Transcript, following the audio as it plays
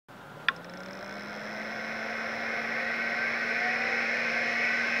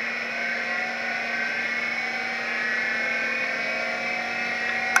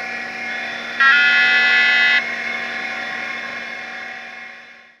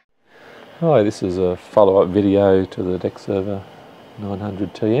Hi, this is a follow-up video to the DECserver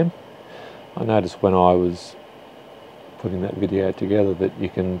 900TM. I noticed when I was putting that video together that you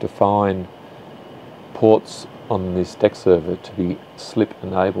can define ports on this DECserver to be slip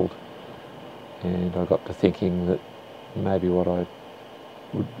enabled, and I got to thinking that maybe what I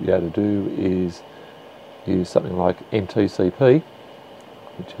would be able to do is use something like mTCP,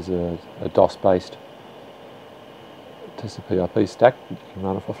 which is a DOS based TCP/IP stack that you can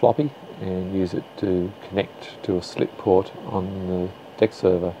run off a floppy and use it to connect to a slip port on the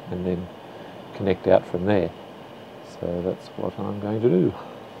DECserver and then connect out from there. So that's what I'm going to do.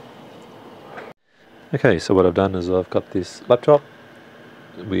 Okay, so what I've done is I've got this laptop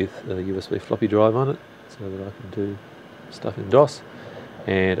with a USB floppy drive on it so that I can do stuff in DOS,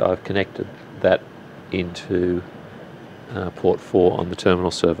 and I've connected that into port 4 on the terminal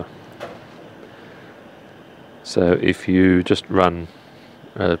server. So if you just run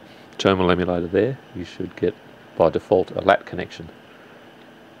a terminal emulator there, you should get by default a LAT connection.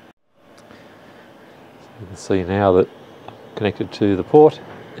 So you can see now that I'm connected to the port,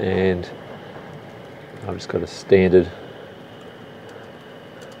 and I've just got a standard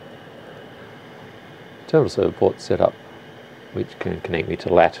terminal server port set up which can connect me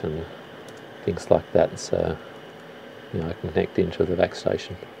to LAT and things like that, so I can connect into the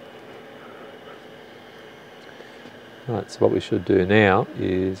backstation. Right, so what we should do now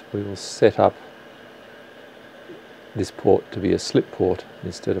is we will set up this port to be a slip port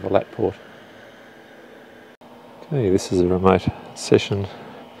instead of a LAT port. Okay, this is a remote session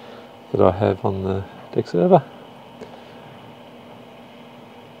that I have on the DECserver.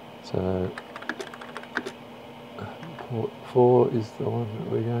 So port 4 is the one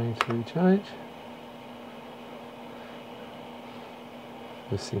that we're going to change.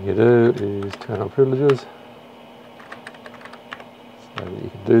 First thing you do is turn on privileges so that you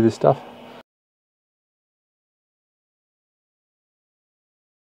can do this stuff.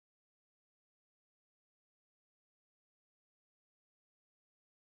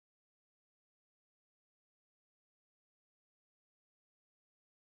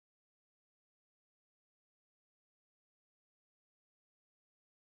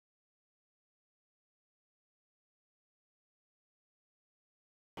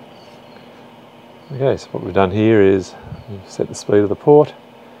 Okay, so what we've done here is we've set the speed of the port.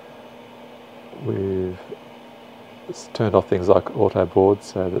 We've turned off things like auto board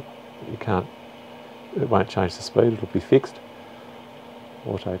so that it won't change the speed, it'll be fixed.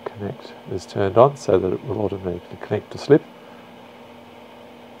 Auto connect is turned on so that it will automatically connect to slip.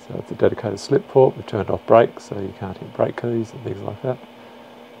 So it's a dedicated slip port. We've turned off brakes so you can't hit brake keys and things like that.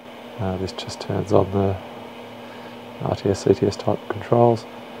 This just turns on the RTS, CTS type controls.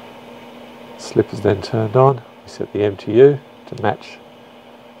 Slip is then turned on. We set the MTU to match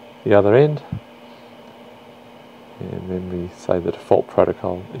the other end, and then we say the default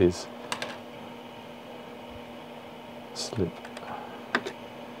protocol is slip.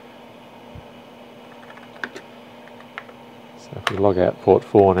 So if we log out port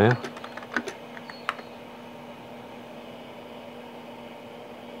 4 now,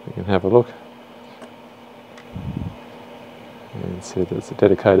 we can have a look and see that it's a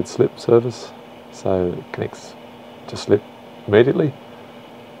dedicated slip service, so it connects to slip immediately,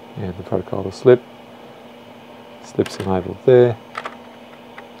 and the protocol is slip. Slip's enabled there,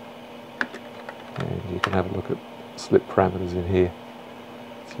 and you can have a look at slip parameters in here.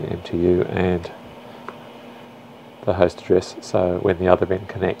 It's your MTU and the host address, so when the other end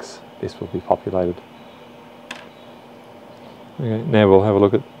connects, this will be populated. Okay, now we'll have a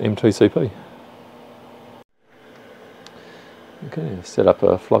look at mTCP. Okay, I've set up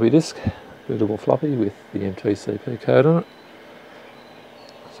a floppy disk, bootable floppy with the mTCP code on it.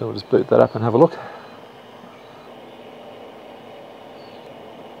 So we'll just boot that up and have a look.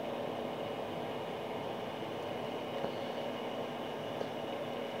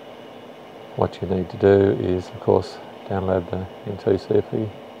 What you need to do is, of course, download the mTCP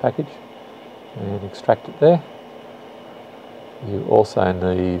package and extract it there. You also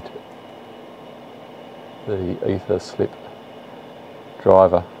need the DECservers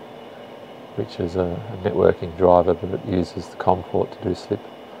driver, which is a networking driver, but it uses the COM port to do slip.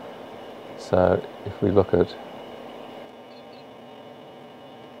 So if we look at,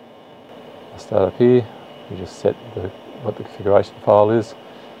 I'll start up here, we just set what the configuration file is,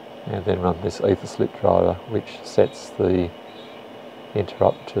 and then run this DECservers driver, which sets the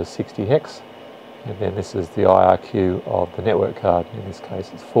interrupt to 60 hex, and then this is the IRQ of the network card. In this case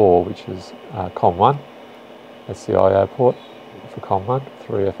it's 4, which is COM1, that's the IO port for COM1,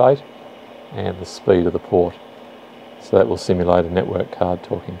 3F8, and the speed of the port. So that will simulate a network card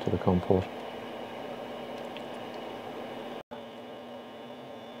talking to the COM port.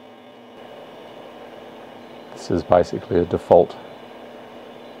 This is basically a default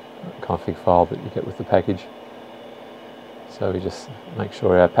config file that you get with the package. So we just make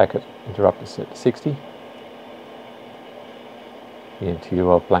sure our packet interrupt is set to 60. The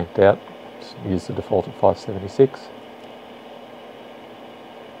MTU I've blanked out, just use the default at 576.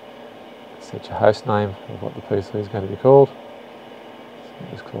 Set your host name of what the PC is going to be called. So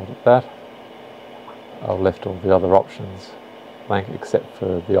just called it that. I've left all the other options blank except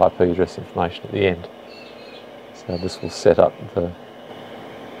for the IP address information at the end. So this will set up the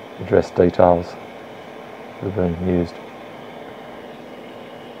address details that are being used.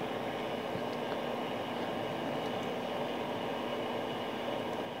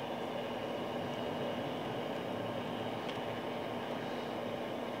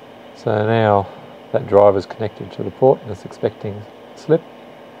 So now that driver is connected to the port and is expecting slip.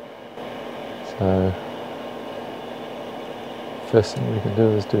 So first thing we can do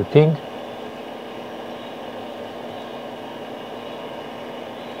is do ping.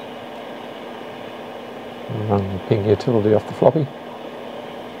 Run the ping utility off the floppy.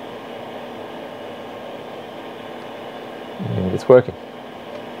 And it's working.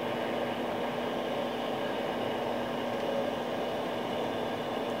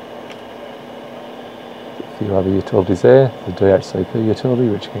 A few other utilities there. The DECserver utility,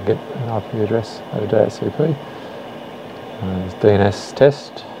 which can get an IP address over DECserver. There's DNS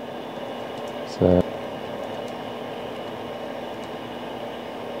test. So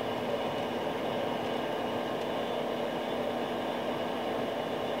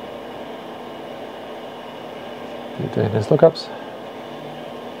DNS lookups.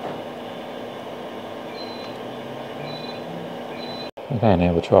 Okay,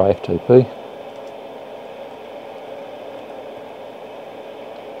 now we'll try FTP.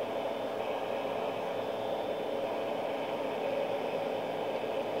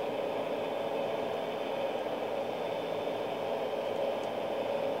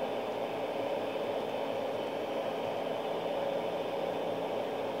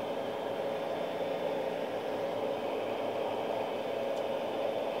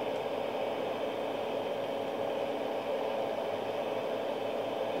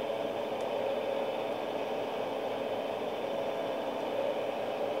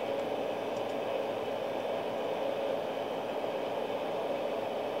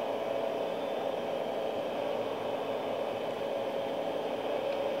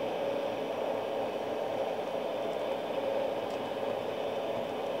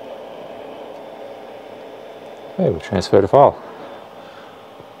 Okay, we'll transfer the file.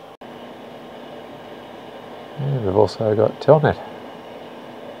 And we've also got Telnet.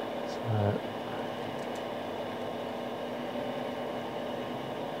 So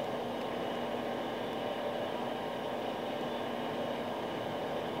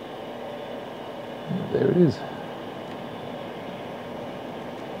there it is.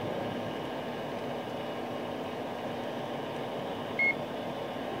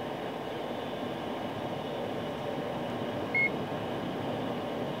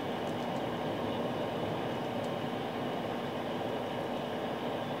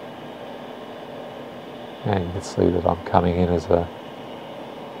 And you can see that I'm coming in as a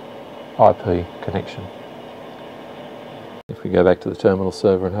IP connection. If we go back to the terminal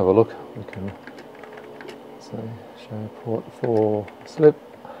server and have a look, we can show port 4 slip,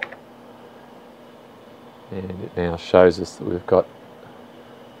 and it now shows us that we've got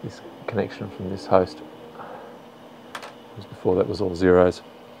this connection from this host, whereas before that was all zeros.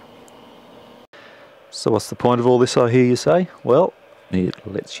 So what's the point of all this, I hear you say? Well, it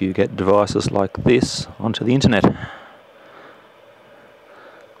lets you get devices like this onto the internet.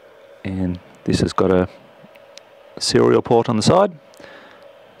 And this has got a serial port on the side,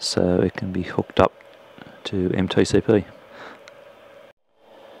 so it can be hooked up to mTCP.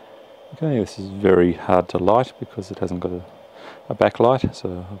 Okay, this is very hard to light because it hasn't got a backlight,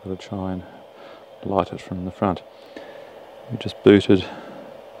 so I've got to try and light it from the front. We just booted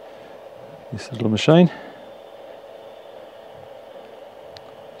this little machine.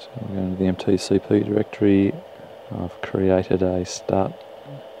 So we're going to the mTCP directory. I've created a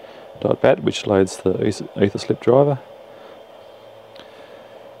start.bat which loads the EtherSlip driver.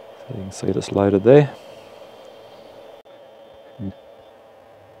 So you can see it's loaded there.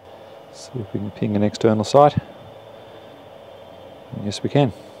 See if we can ping an external site. And yes, we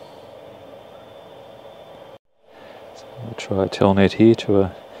can. So we'll try Telnet here to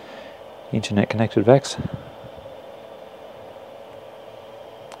a internet connected VAX.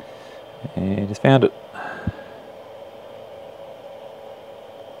 And it's found it.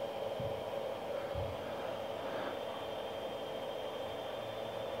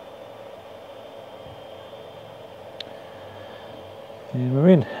 And we're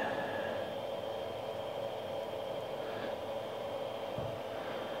in.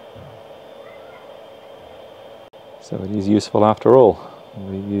 So it is useful after all.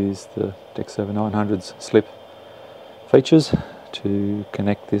 We use the DECserver 900's slip features to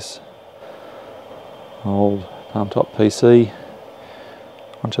connect this old palm-top PC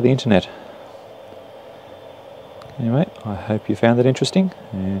onto the internet. Anyway, I hope you found that interesting,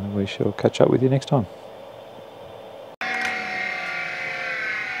 and we shall catch up with you next time.